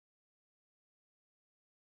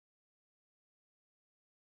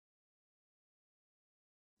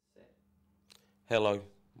Hello,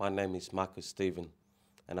 my name is Marcus Stephen,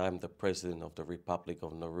 and I am the President of the Republic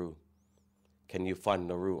of Nauru. Can you find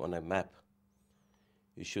Nauru on a map?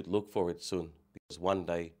 You should look for it soon, because one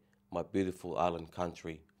day my beautiful island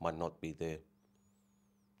country might not be there.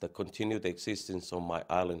 The continued existence of my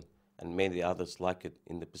island and many others like it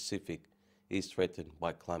in the Pacific is threatened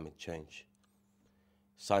by climate change.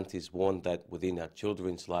 Scientists warn that within our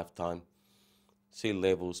children's lifetime, sea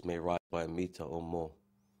levels may rise by a meter or more.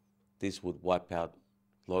 This would wipe out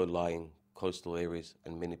low-lying coastal areas,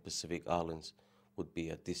 and many Pacific islands would be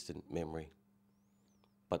a distant memory.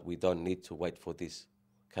 But we don't need to wait for this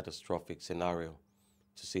catastrophic scenario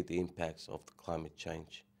to see the impacts of the climate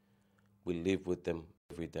change. We live with them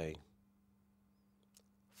every day.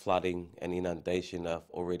 Flooding and inundation are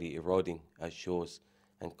already eroding our shores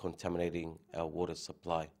and contaminating our water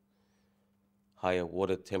supply. Higher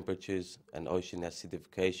water temperatures and ocean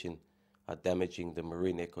acidification are damaging the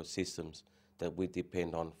marine ecosystems that we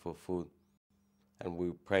depend on for food, and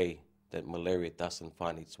we pray that malaria doesn't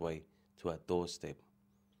find its way to our doorstep.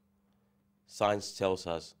 Science tells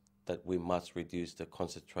us that we must reduce the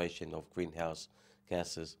concentration of greenhouse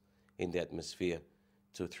gases in the atmosphere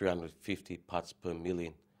to 350 parts per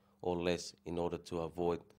million or less in order to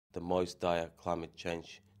avoid the most dire climate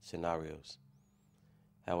change scenarios.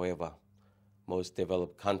 However, most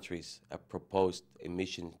developed countries have proposed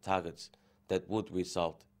emission targets that would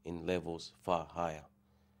result in levels far higher.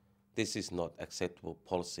 This is not acceptable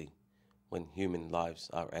policy when human lives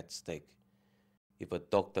are at stake. If a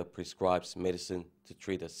doctor prescribes medicine to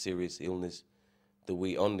treat a serious illness, do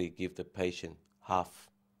we only give the patient half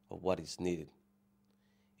of what is needed?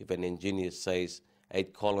 If an engineer says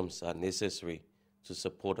 8 columns are necessary to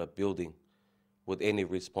support a building, would any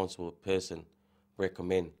responsible person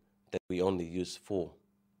recommend that we only use 4?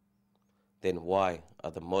 Then why are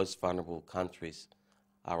the most vulnerable countries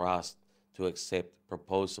are asked to accept a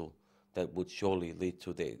proposal that would surely lead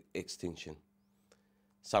to their extinction?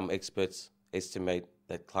 Some experts estimate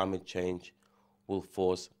that climate change will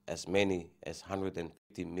force as many as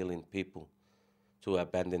 150 million people to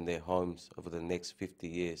abandon their homes over the next 50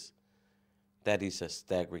 years. That is a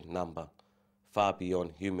staggering number, far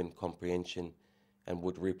beyond human comprehension, and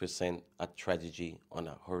would represent a tragedy on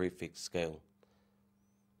a horrific scale.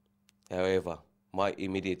 However, my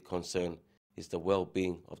immediate concern is the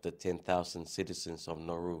well-being of the 10,000 citizens of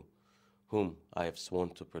Nauru, whom I have sworn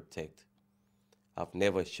to protect. I've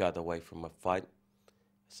never shied away from a fight.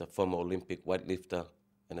 As a former Olympic weightlifter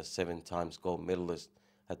and a 7 times gold medalist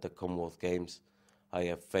at the Commonwealth Games, I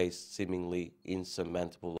have faced seemingly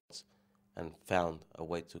insurmountable odds and found a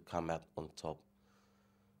way to come out on top.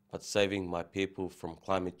 But saving my people from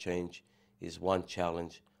climate change is one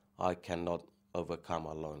challenge I cannot overcome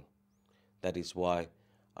alone. That is why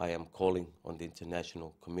I am calling on the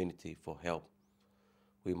international community for help.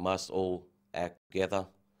 We must all act together,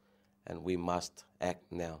 and we must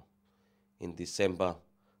act now. In December,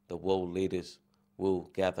 the world leaders will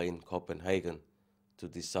gather in Copenhagen to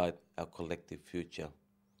decide our collective future.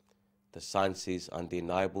 The science is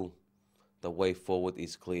undeniable, the way forward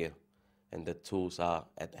is clear, and the tools are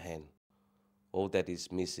at hand. All that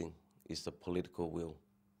is missing is the political will.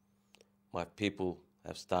 My people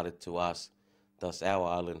have started to ask, does our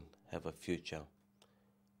island have a future?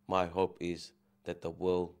 My hope is that the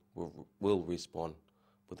world will respond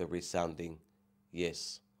with a resounding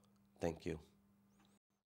yes. Thank you.